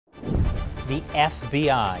The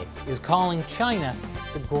FBI is calling China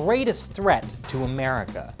the greatest threat to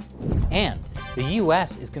America. And the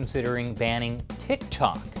US is considering banning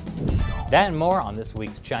TikTok. That and more on this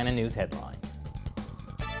week's China News Headlines.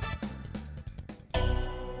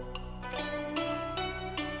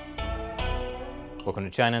 Welcome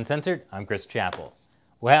to China Uncensored. I'm Chris Chappell.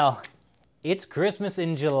 Well, it's Christmas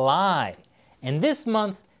in July, and this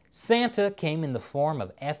month Santa came in the form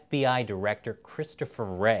of FBI Director Christopher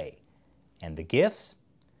Wray. And the gifts?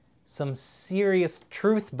 Some serious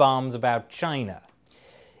truth bombs about China.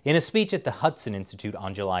 In a speech at the Hudson Institute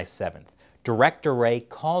on July 7th, Director Wray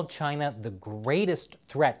called China the greatest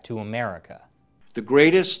threat to America. The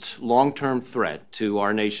greatest long-term threat to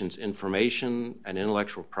our nation's information and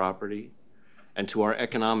intellectual property and to our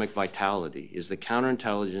economic vitality is the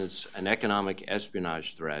counterintelligence and economic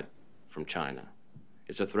espionage threat from China.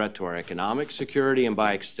 It's a threat to our economic security and,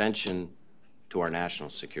 by extension, to our national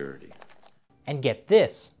security. And get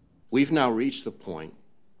this. We've now reached the point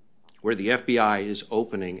where the FBI is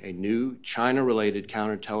opening a new China-related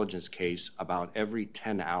counterintelligence case about every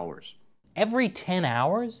 10 hours. Every 10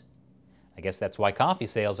 hours? I guess that's why coffee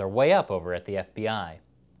sales are way up over at the FBI.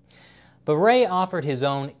 But Wray offered his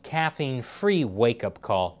own caffeine-free wake-up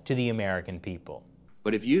call to the American people.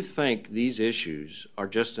 But if you think these issues are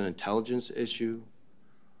just an intelligence issue,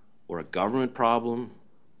 or a government problem,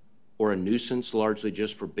 or a nuisance largely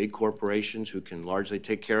just for big corporations who can largely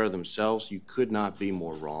take care of themselves, you could not be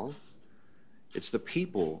more wrong. It's the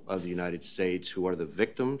people of the United States who are the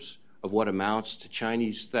victims of what amounts to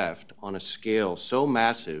Chinese theft on a scale so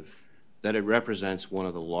massive that it represents one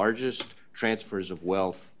of the largest transfers of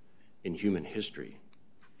wealth in human history.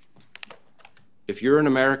 If you're an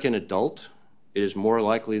American adult, it is more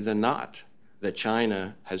likely than not that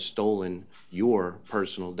China has stolen your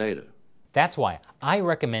personal data. That's why I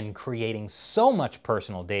recommend creating so much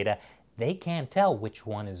personal data they can't tell which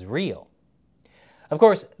one is real. Of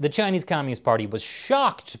course, the Chinese Communist Party was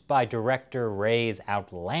shocked by Director Wray's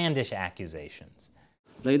outlandish accusations.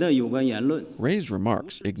 Wray's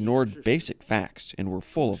remarks ignored basic facts and were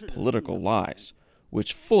full of political lies,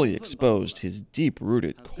 which fully exposed his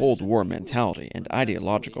deep-rooted Cold War mentality and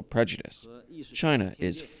ideological prejudice. China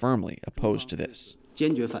is firmly opposed to this.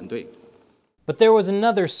 But there was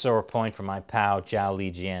another sore point for my pal Zhao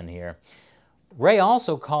Lijian here. Wray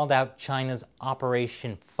also called out China's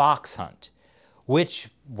Operation Fox Hunt, which,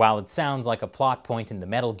 while it sounds like a plot point in the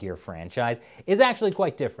Metal Gear franchise, is actually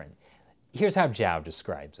quite different. Here's how Zhao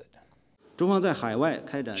describes it.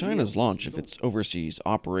 China's launch of its overseas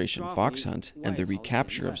Operation Fox Hunt and the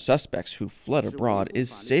recapture of suspects who fled abroad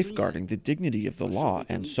is safeguarding the dignity of the law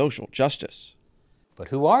and social justice. But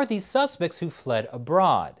who are these suspects who fled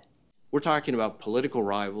abroad? We're talking about political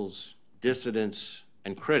rivals, dissidents,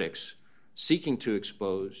 and critics seeking to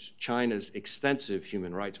expose China's extensive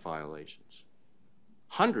human rights violations.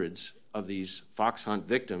 Hundreds of these Fox Hunt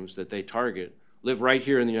victims that they target live right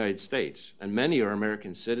here in the United States, and many are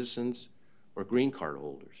American citizens or green card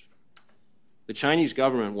holders. The Chinese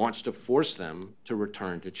government wants to force them to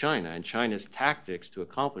return to China, and China's tactics to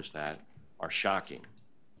accomplish that are shocking.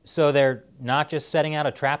 So they're not just setting out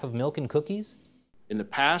a trap of milk and cookies? In the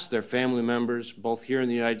past, their family members, both here in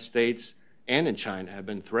the United States and in China, have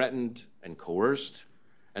been threatened and coerced,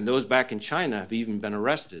 and those back in China have even been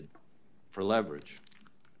arrested for leverage.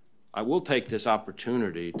 I will take this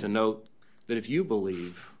opportunity to note that if you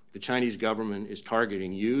believe the Chinese government is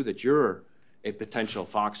targeting you, that you're a potential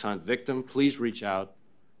Fox Hunt victim, please reach out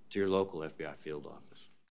to your local FBI field office.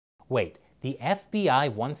 Wait, the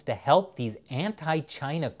FBI wants to help these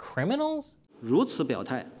anti-China criminals?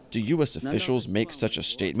 Do U.S. officials make such a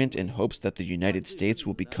statement in hopes that the United States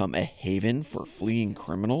will become a haven for fleeing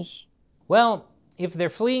criminals? Well, if they're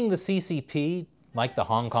fleeing the CCP, like the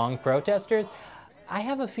Hong Kong protesters, I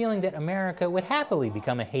have a feeling that America would happily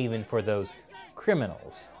become a haven for those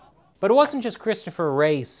criminals. But it wasn't just Christopher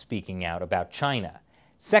Wray speaking out about China.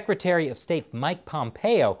 Secretary of State Mike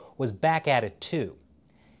Pompeo was back at it too.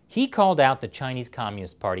 He called out the Chinese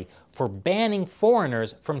Communist Party for banning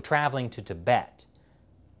foreigners from traveling to Tibet.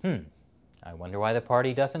 I wonder why the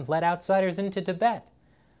party doesn't let outsiders into Tibet.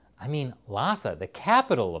 I mean, Lhasa, the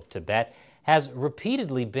capital of Tibet, has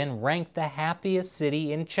repeatedly been ranked the happiest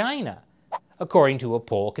city in China, according to a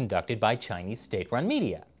poll conducted by Chinese state-run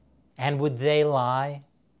media. And would they lie?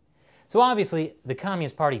 So obviously, the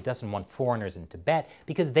Communist Party doesn't want foreigners in Tibet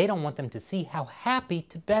because they don't want them to see how happy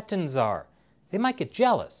Tibetans are. They might get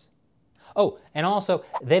jealous. Oh, and also,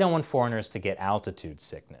 they don't want foreigners to get altitude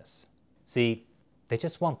sickness. See, they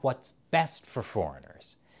just want what's best for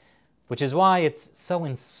foreigners. Which is why it's so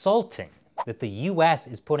insulting that the US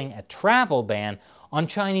is putting a travel ban on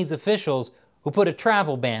Chinese officials who put a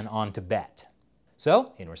travel ban on Tibet.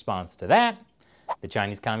 So, in response to that, the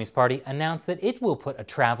Chinese Communist Party announced that it will put a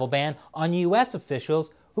travel ban on US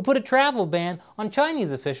officials who put a travel ban on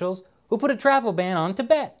Chinese officials who put a travel ban on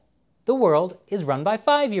Tibet. The world is run by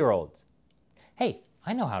 5-year-olds. Hey,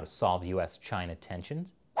 I know how to solve US-China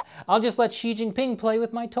tensions. I'll just let Xi Jinping play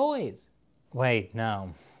with my toys. Wait,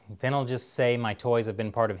 no. Then I'll just say my toys have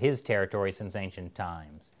been part of his territory since ancient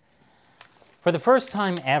times. For the first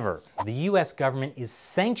time ever, the US government is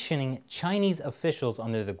sanctioning Chinese officials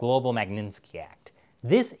under the Global Magnitsky Act.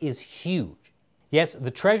 This is huge. Yes,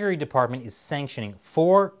 the Treasury Department is sanctioning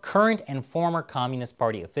 4 current and former Communist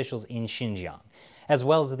Party officials in Xinjiang, as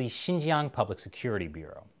well as the Xinjiang Public Security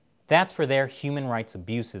Bureau. That's for their human rights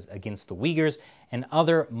abuses against the Uyghurs and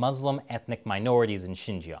other Muslim ethnic minorities in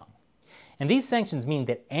Xinjiang. And these sanctions mean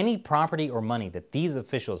that any property or money that these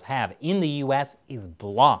officials have in the US is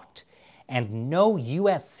blocked, and no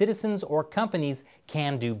US citizens or companies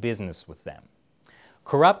can do business with them.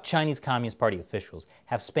 Corrupt Chinese Communist Party officials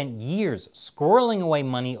have spent years squirreling away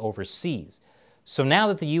money overseas, so now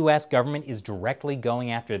that the US government is directly going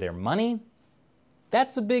after their money,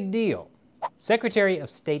 that's a big deal. Secretary of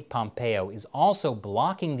State Pompeo is also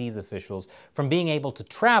blocking these officials from being able to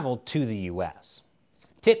travel to the US.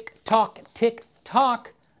 Tick-tock,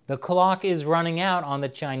 tick-tock, the clock is running out on the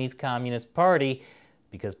Chinese Communist Party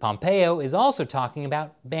because Pompeo is also talking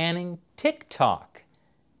about banning TikTok.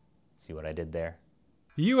 See what I did there?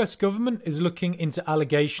 The US government is looking into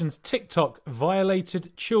allegations TikTok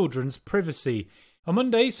violated children's privacy. On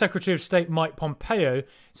Monday, Secretary of State Mike Pompeo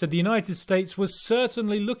said the United States was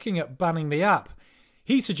certainly looking at banning the app.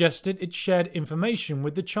 He suggested it shared information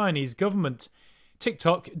with the Chinese government.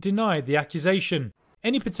 TikTok denied the accusation.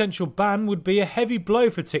 Any potential ban would be a heavy blow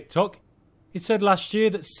for TikTok. It said last year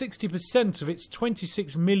that 60% of its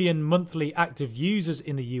 26 million monthly active users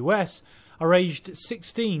in the US are aged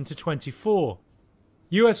 16 to 24.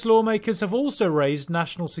 US lawmakers have also raised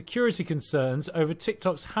national security concerns over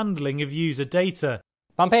TikTok's handling of user data.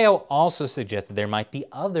 Pompeo also suggested there might be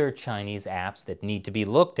other Chinese apps that need to be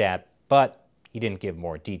looked at, but he didn't give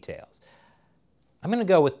more details. I'm going to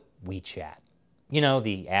go with WeChat. You know,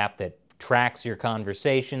 the app that tracks your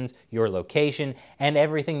conversations, your location, and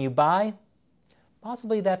everything you buy?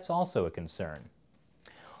 Possibly that's also a concern.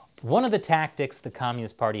 One of the tactics the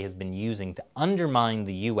Communist Party has been using to undermine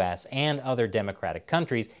the US and other democratic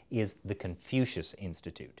countries is the Confucius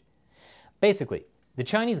Institute. Basically, the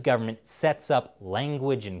Chinese government sets up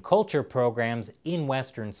language and culture programs in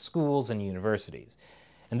Western schools and universities.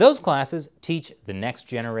 And those classes teach the next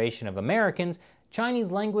generation of Americans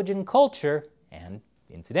Chinese language and culture, and,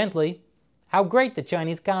 incidentally, how great the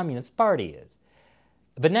Chinese Communist Party is.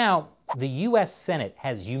 But now, the US Senate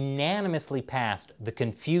has unanimously passed the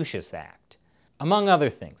Confucius Act. Among other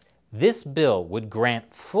things, this bill would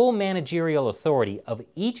grant full managerial authority of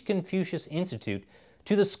each Confucius Institute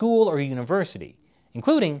to the school or university,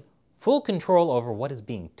 including full control over what is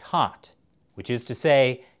being taught, which is to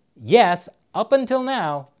say, yes, up until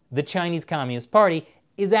now, the Chinese Communist Party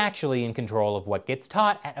is actually in control of what gets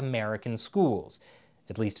taught at American schools,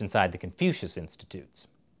 at least inside the Confucius Institutes.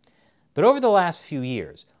 But over the last few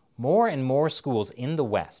years, more and more schools in the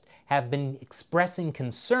West have been expressing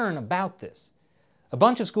concern about this. A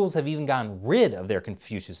bunch of schools have even gotten rid of their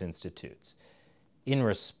Confucius Institutes. In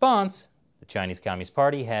response, the Chinese Communist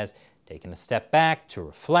Party has taken a step back to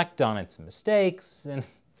reflect on its mistakes, and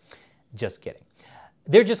just kidding.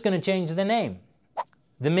 They're just going to change the name.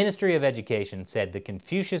 The Ministry of Education said the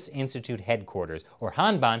Confucius Institute headquarters, or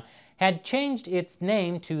Hanban, had changed its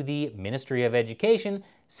name to the Ministry of Education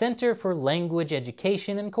Center for Language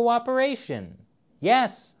Education and Cooperation.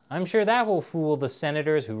 Yes, I'm sure that will fool the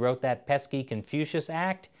senators who wrote that pesky Confucius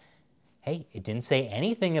Act. Hey, it didn't say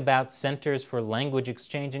anything about Centers for Language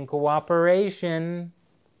Exchange and Cooperation.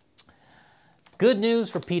 Good news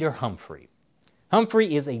for Peter Humphrey.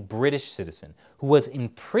 Humphrey is a British citizen who was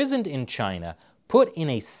imprisoned in China, put in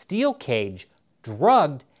a steel cage,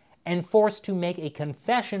 drugged, and forced to make a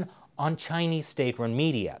confession on Chinese state-run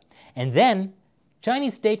media. And then,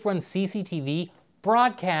 Chinese state-run CCTV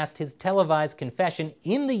broadcast his televised confession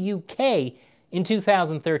in the UK in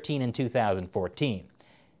 2013 and 2014.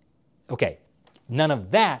 Okay, none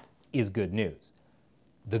of that is good news.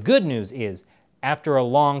 The good news is, after a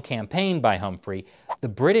long campaign by Humphrey, the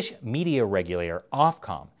British media regulator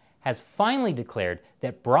Ofcom has finally declared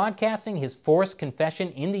that broadcasting his forced confession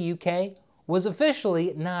in the UK was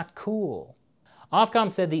officially not cool.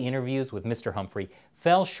 Ofcom said the interviews with Mr. Humphrey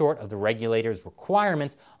fell short of the regulator's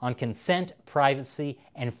requirements on consent, privacy,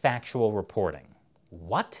 and factual reporting.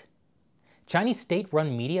 What? Chinese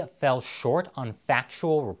state-run media fell short on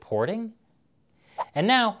factual reporting? And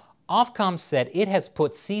now, Ofcom said it has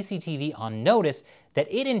put CCTV on notice that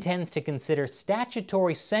it intends to consider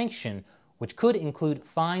statutory sanction, which could include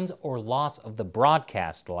fines or loss of the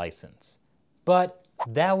broadcast license. But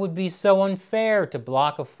that would be so unfair to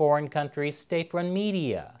block a foreign country's state-run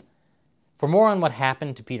media. For more on what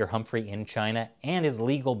happened to Peter Humphrey in China and his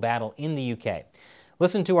legal battle in the UK,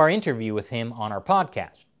 listen to our interview with him on our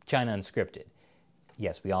podcast, China Unscripted.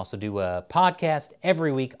 Yes, we also do a podcast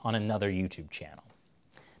every week on another YouTube channel.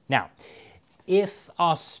 Now, if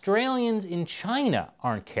Australians in China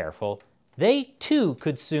aren't careful, they too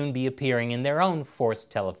could soon be appearing in their own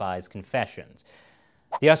forced televised confessions.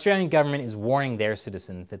 The Australian government is warning their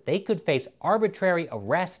citizens that they could face arbitrary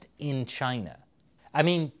arrest in China. I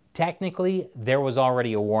mean, technically, there was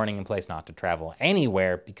already a warning in place not to travel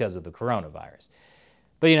anywhere because of the coronavirus.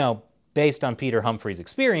 But you know, based on Peter Humphrey's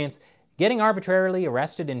experience, getting arbitrarily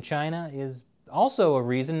arrested in China is also a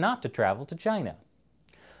reason not to travel to China.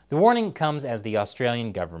 The warning comes as the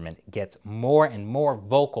Australian government gets more and more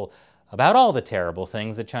vocal about all the terrible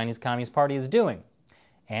things the Chinese Communist Party is doing,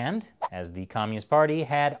 and as the Communist Party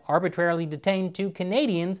had arbitrarily detained 2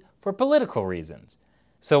 Canadians for political reasons.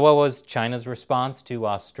 So what was China's response to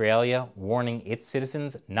Australia warning its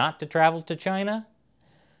citizens not to travel to China?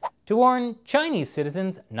 To warn Chinese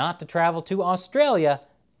citizens not to travel to Australia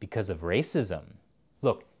because of racism.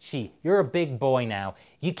 Look, Xi, you're a big boy now.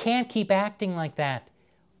 You can't keep acting like that.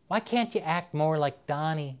 Why can't you act more like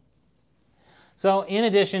Donnie? So in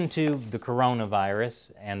addition to the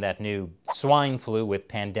coronavirus and that new swine flu with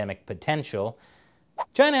pandemic potential,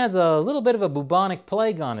 China has a little bit of a bubonic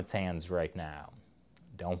plague on its hands right now.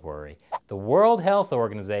 Don't worry, the World Health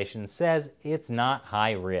Organization says it's not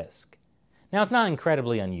high risk. Now, it's not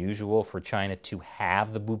incredibly unusual for China to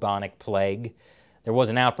have the bubonic plague. There was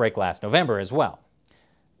an outbreak last November as well.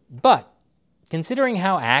 But considering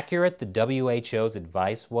how accurate the WHO's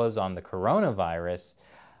advice was on the coronavirus,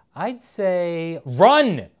 I'd say,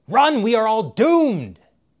 run! Run! We are all doomed!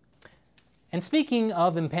 And speaking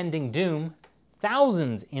of impending doom,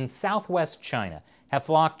 thousands in southwest China have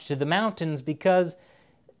flocked to the mountains because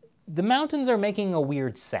the mountains are making a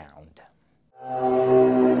weird sound.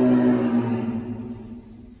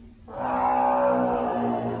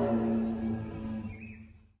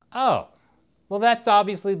 Oh, well, that's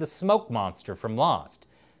obviously the smoke monster from Lost.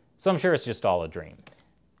 So I'm sure it's just all a dream.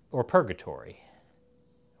 Or purgatory.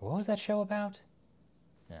 What was that show about?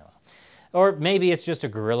 No. Or maybe it's just a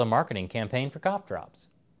guerrilla marketing campaign for cough drops.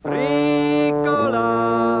 Ricola.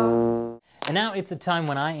 And now it's a time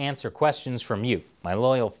when I answer questions from you, my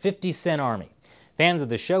loyal 50-cent army, fans of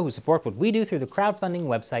the show who support what we do through the crowdfunding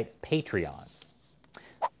website Patreon.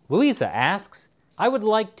 Louisa asks, I would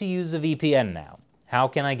like to use a VPN now. How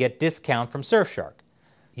can I get discount from Surfshark?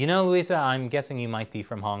 You know, Louisa, I'm guessing you might be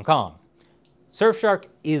from Hong Kong. Surfshark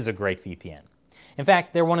is a great VPN. In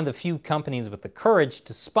fact, they're one of the few companies with the courage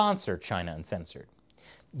to sponsor China Uncensored.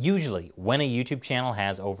 Usually, when a YouTube channel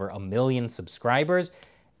has over 1 million subscribers,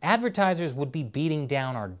 advertisers would be beating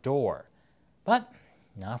down our door. But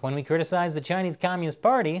not when we criticize the Chinese Communist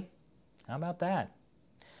Party. How about that?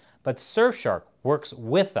 But Surfshark works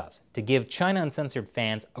with us to give China Uncensored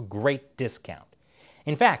fans a great discount.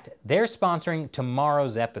 In fact, they're sponsoring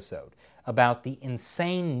tomorrow's episode about the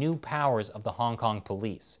insane new powers of the Hong Kong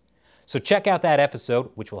police. So check out that episode,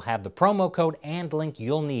 which will have the promo code and link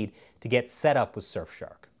you'll need to get set up with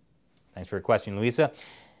Surfshark. Thanks for your question, Louisa.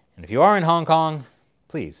 And if you are in Hong Kong,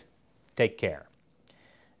 please take care.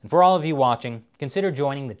 And for all of you watching, consider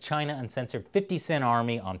joining the China Uncensored 50-cent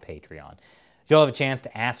army on Patreon. You'll have a chance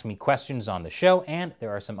to ask me questions on the show, and there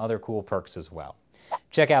are some other cool perks as well.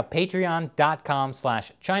 Check out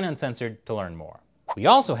patreon.com/China Uncensored to learn more. We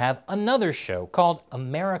also have another show called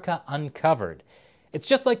America Uncovered. It's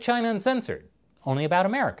just like China Uncensored, only about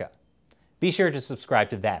America. Be sure to subscribe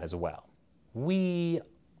to that as well. We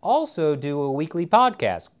also do a weekly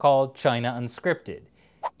podcast called China Unscripted.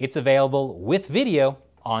 It's available with video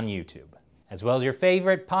on YouTube, as well as your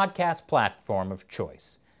favorite podcast platform of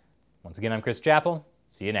choice. Once again, I'm Chris Chappell.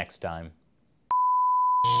 See you next time.